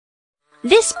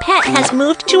This pet has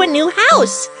moved to a new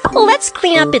house. Let's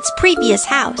clean up its previous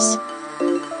house.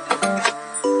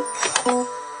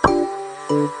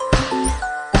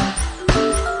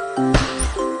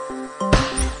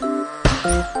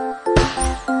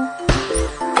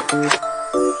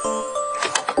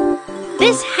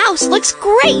 This house looks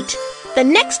great. The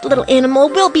next little animal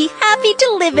will be happy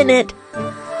to live in it.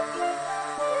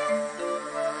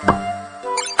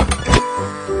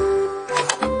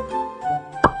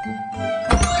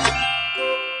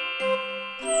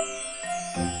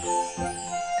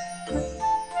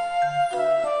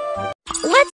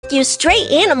 Let's use stray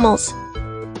animals.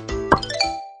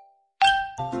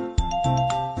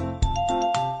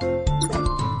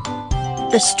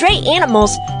 The stray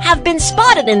animals have been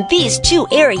spotted in these two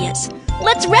areas.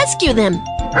 Let's rescue them.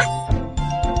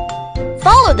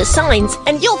 Follow the signs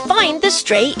and you'll find the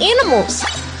stray animals.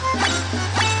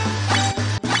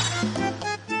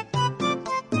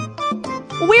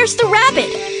 Where's the rabbit?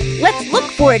 Let's look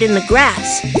for it in the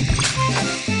grass.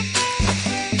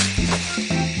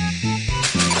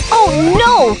 Oh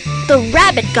no! The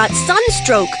rabbit got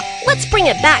sunstroke. Let's bring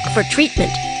it back for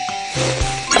treatment.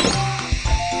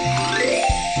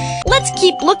 Let's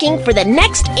keep looking for the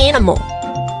next animal.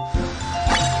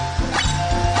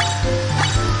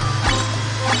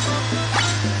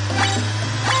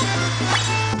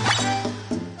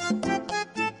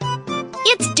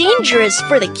 It's dangerous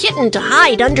for the kitten to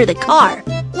hide under the car.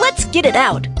 Let's get it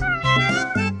out.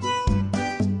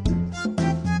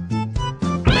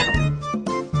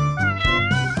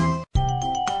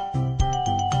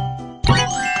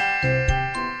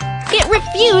 It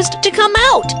refused to come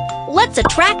out. Let's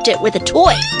attract it with a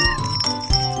toy.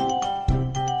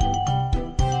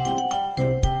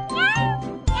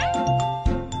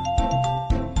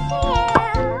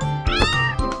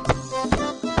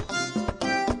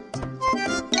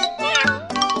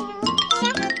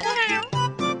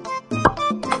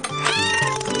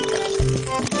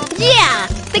 Yeah,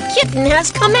 the kitten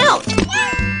has come out.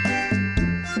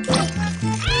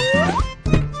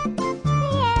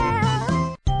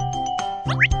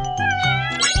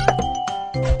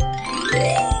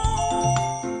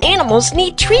 Animals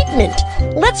need treatment.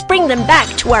 Let's bring them back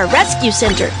to our rescue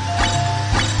center.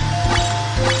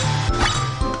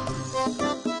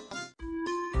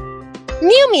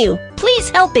 Mew Mew, please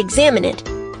help examine it.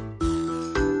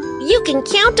 You can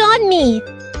count on me.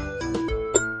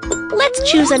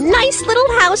 Let's choose a nice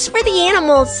little house for the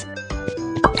animals.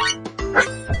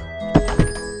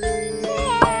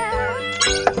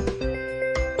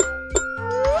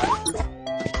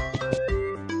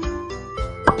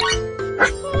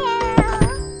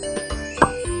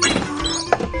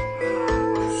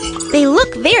 They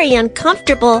look very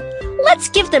uncomfortable. Let's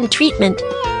give them treatment.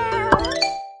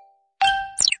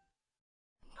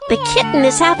 The kitten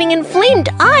is having inflamed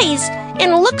eyes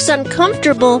and looks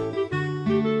uncomfortable.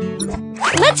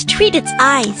 Let's treat its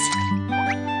eyes.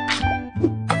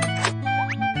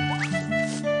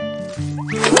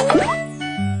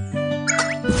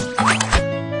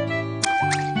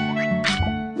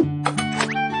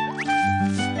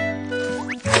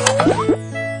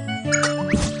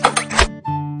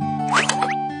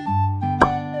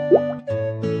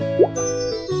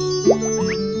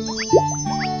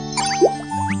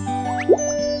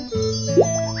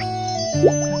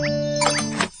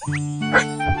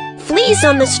 Fleas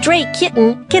on the stray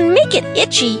kitten can make it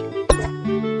itchy.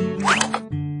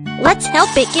 Let's help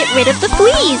it get rid of the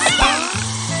fleas.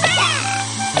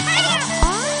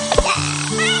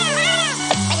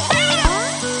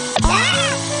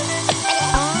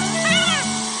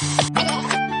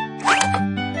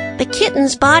 The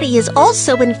kitten's body is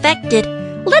also infected.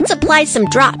 Let's apply some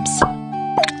drops.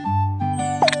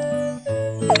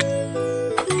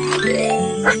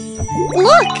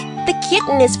 Look! The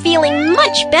kitten is feeling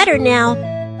much better now.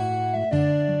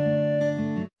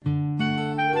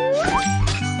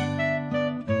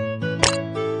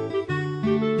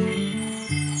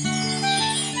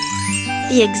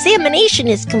 The examination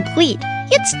is complete.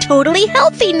 It's totally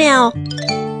healthy now.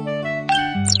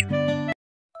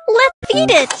 Let's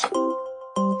feed it.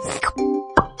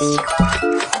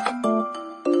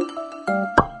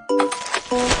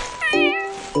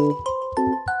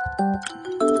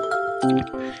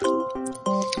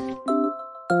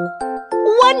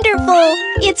 Wonderful!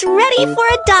 It's ready for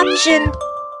adoption.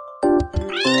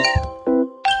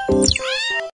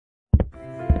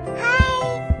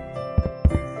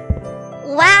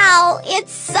 Wow,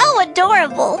 it's so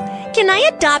adorable. Can I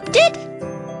adopt it?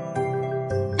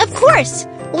 Of course.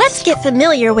 Let's get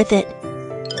familiar with it.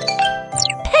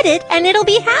 Pet it and it'll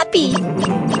be happy.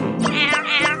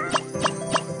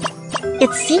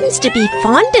 It seems to be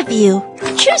fond of you.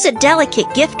 Choose a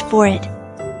delicate gift for it.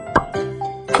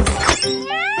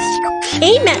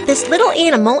 Aim at this little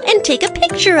animal and take a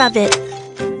picture of it.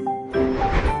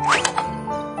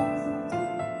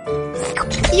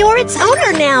 You're its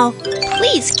owner now.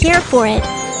 Please care for it.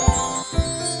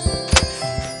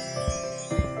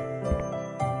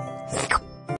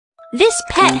 This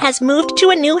pet has moved to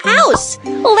a new house.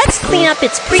 Let's clean up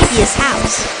its previous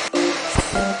house.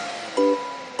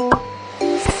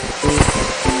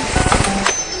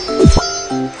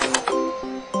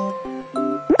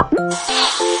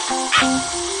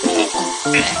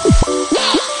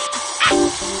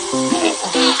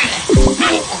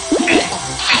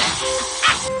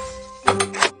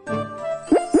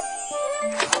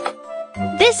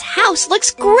 This house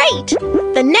looks great!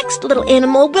 The next little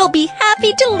animal will be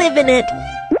happy to live in it.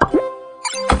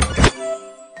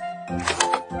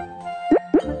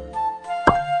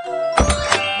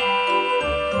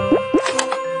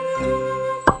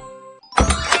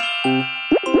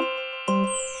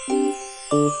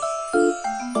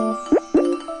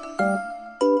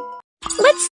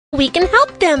 Let's see if we can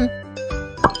help them.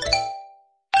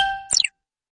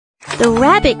 The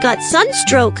rabbit got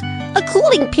sunstroke. A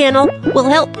cooling panel will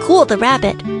help cool the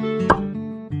rabbit.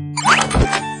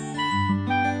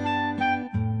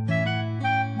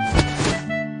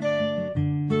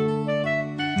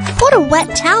 Put a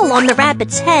wet towel on the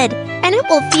rabbit's head and it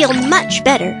will feel much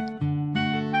better.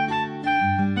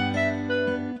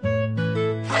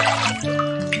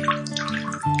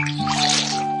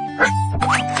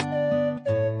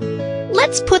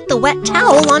 Let's put the wet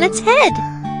towel on its head.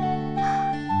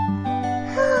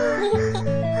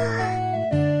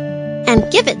 And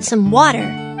give it some water.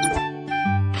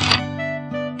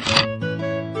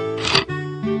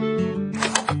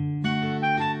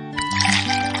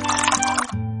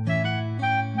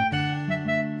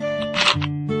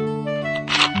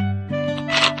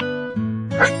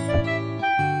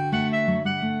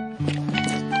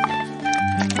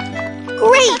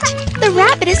 Great! The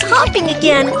rabbit is hopping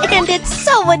again, and it's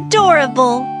so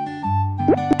adorable.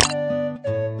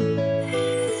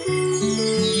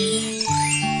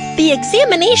 The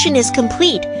examination is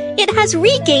complete. It has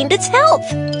regained its health.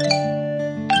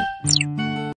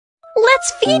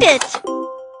 Let's feed it.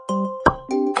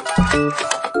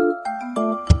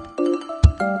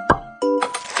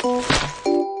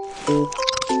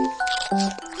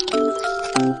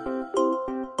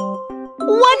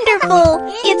 Wonderful!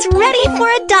 It's ready for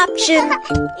adoption.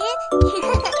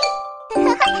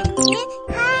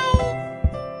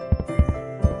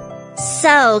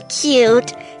 So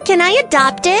cute. Can I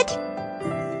adopt it?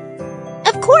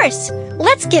 Of course.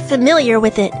 Let's get familiar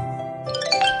with it.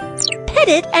 Pet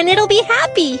it and it'll be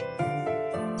happy.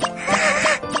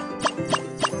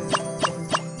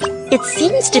 It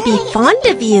seems to be fond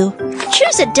of you.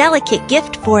 Choose a delicate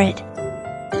gift for it.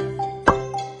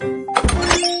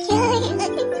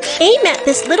 Aim at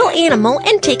this little animal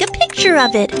and take a picture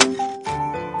of it.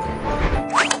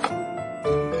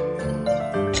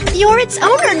 You're its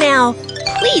owner now.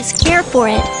 Please care for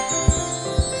it.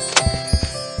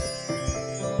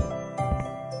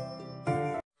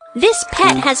 This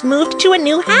pet has moved to a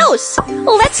new house.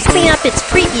 Let's clean up its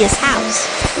previous house.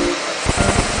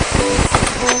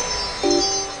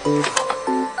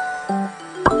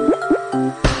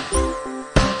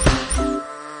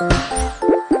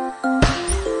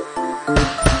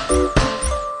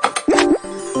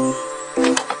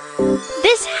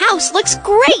 This house looks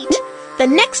great! The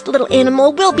next little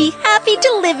animal will be happy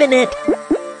to live in it.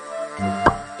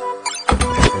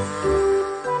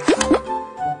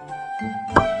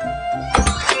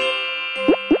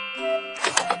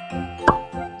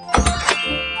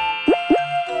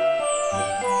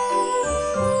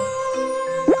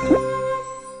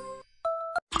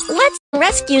 Let's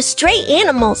rescue stray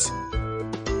animals.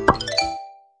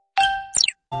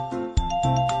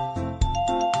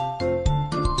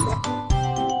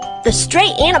 The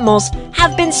stray animals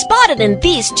have been spotted in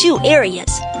these two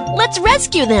areas. Let's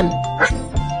rescue them.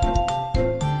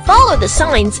 Follow the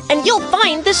signs and you'll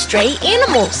find the stray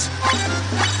animals.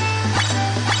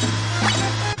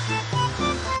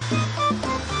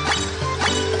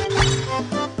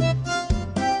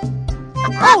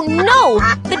 Oh no!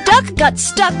 The duck got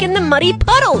stuck in the muddy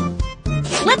puddle.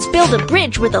 Let's build a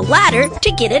bridge with a ladder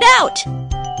to get it out.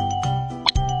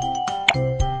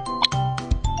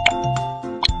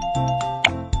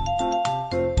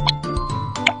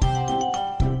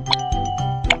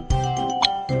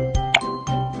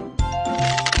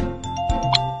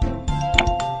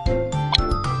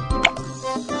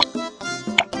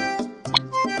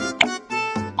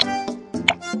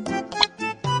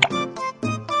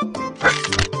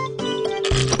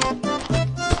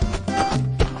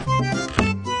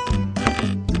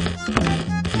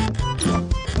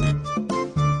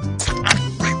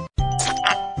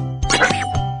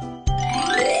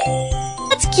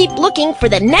 looking for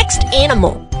the next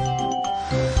animal.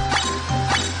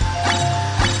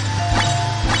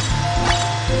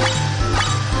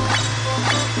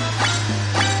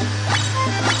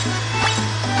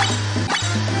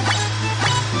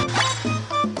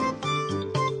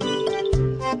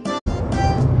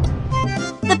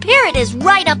 The parrot is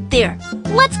right up there.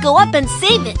 Let's go up and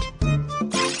save it.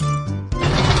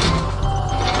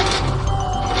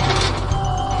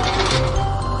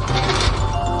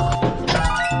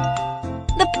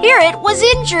 The parrot was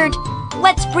injured.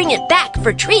 Let's bring it back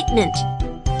for treatment.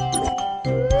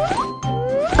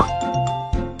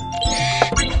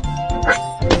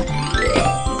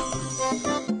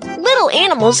 Little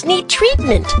animals need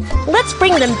treatment. Let's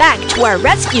bring them back to our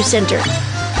rescue center.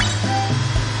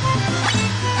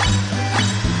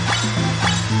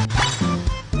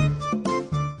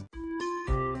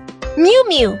 Mew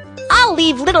Mew, I'll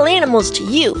leave little animals to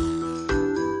you.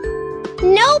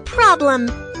 No problem.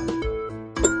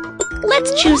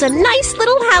 Let's choose a nice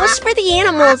little house for the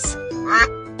animals.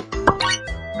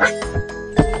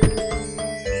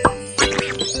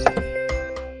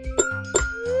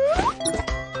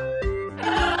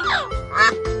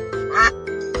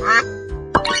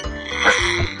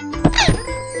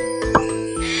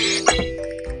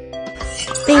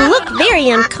 They look very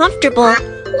uncomfortable.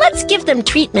 Let's give them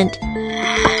treatment.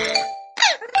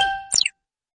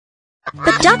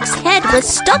 The duck's head was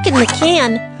stuck in the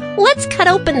can. Let's cut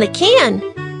open the can.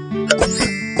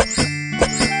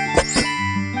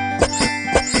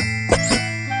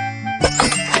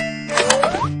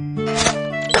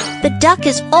 The duck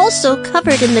is also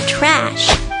covered in the trash.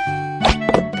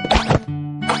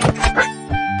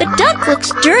 The duck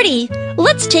looks dirty.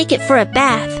 Let's take it for a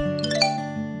bath.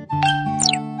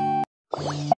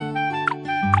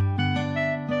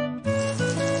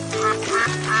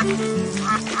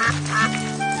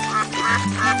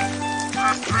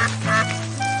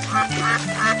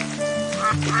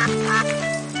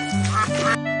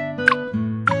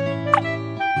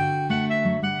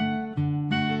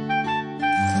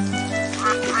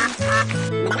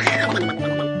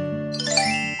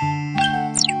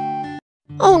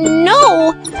 Oh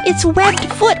no! Its webbed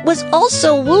foot was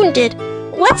also wounded.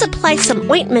 Let's apply some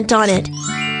ointment on it.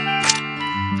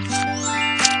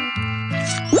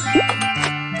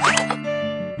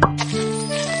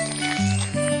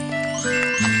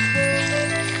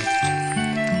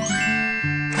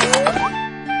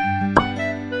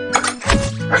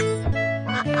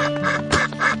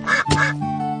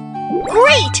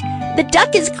 Great! The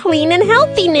duck is clean and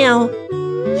healthy now.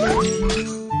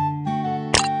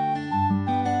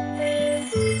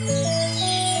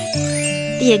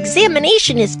 The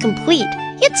examination is complete.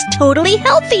 It's totally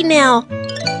healthy now.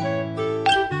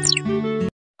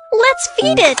 Let's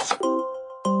feed it.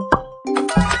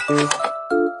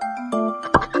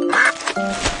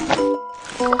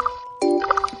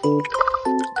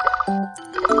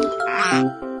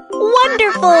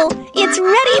 Wonderful! It's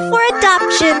ready for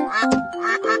adoption.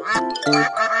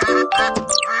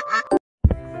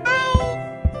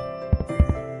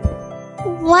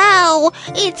 Wow,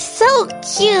 it's so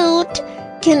cute.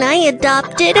 Can I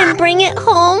adopt it and bring it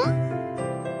home?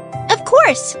 Of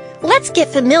course. Let's get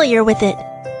familiar with it.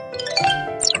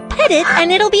 Pet it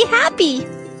and it'll be happy.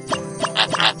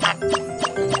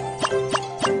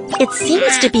 It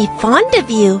seems to be fond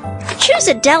of you. Choose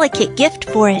a delicate gift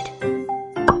for it.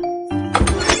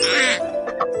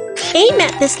 Aim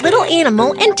at this little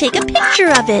animal and take a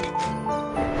picture of it.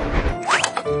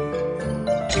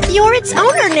 You're its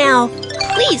owner now.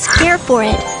 Please care for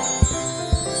it.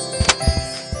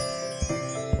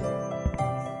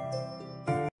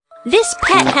 This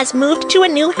pet has moved to a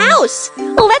new house.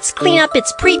 Let's clean up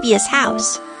its previous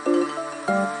house.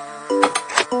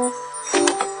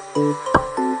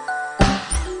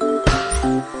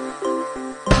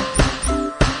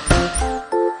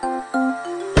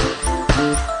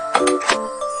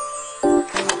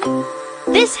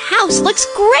 This house looks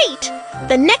great!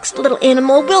 The next little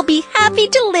animal will be happy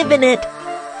to live in it.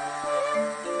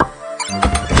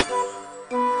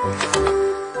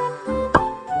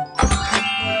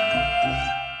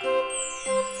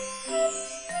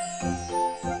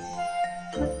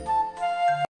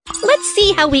 Let's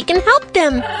see how we can help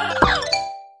them.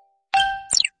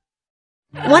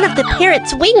 One of the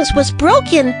parrot's wings was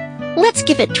broken. Let's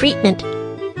give it treatment.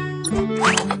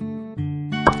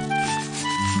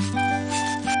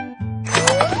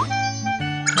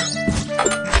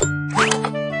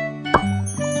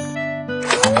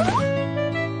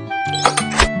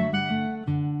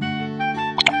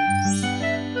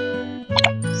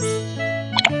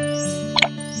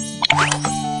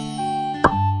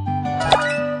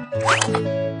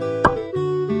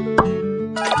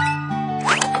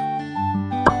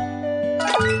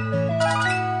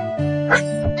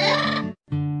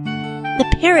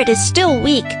 parrot is still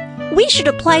weak. We should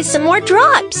apply some more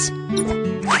drops.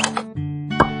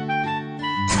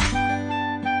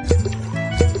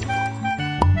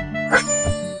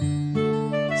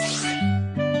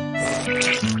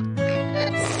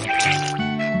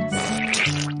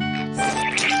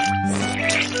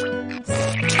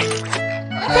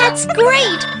 That's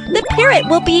great! The parrot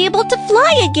will be able to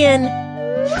fly again.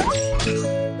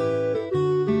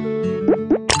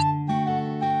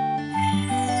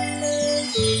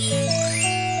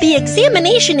 The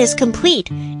examination is complete.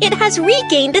 It has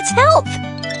regained its health.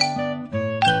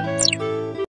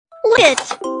 Look it.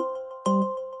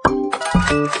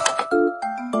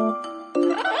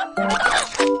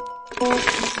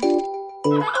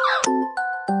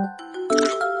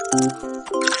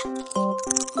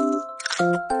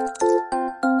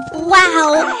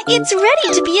 Wow, it's ready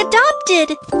to be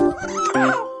adopted.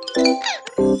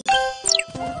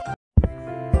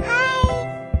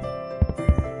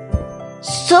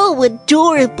 So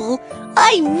adorable.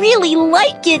 I really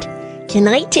like it. Can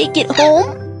I take it home?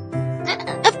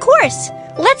 Of course.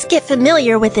 Let's get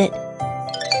familiar with it.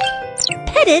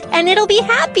 Pet it and it'll be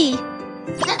happy.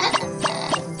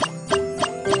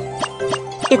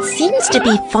 It seems to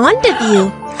be fond of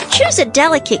you. Choose a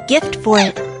delicate gift for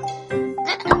it.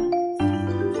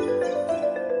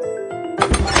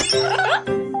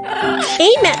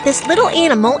 Aim at this little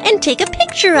animal and take a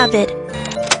picture of it.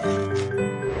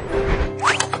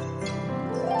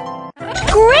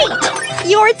 Great!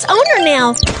 You're its owner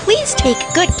now. Please take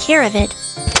good care of it.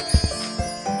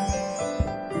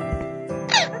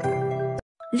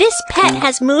 This pet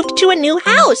has moved to a new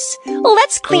house.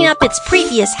 Let's clean up its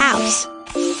previous house.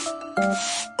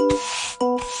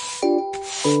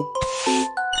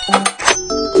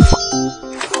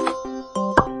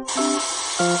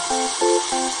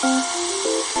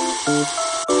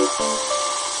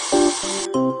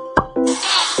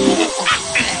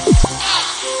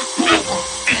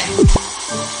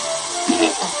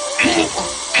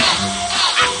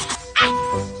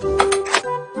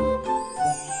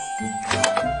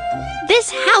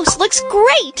 This house looks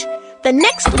great! The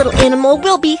next little animal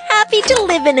will be happy to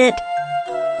live in it.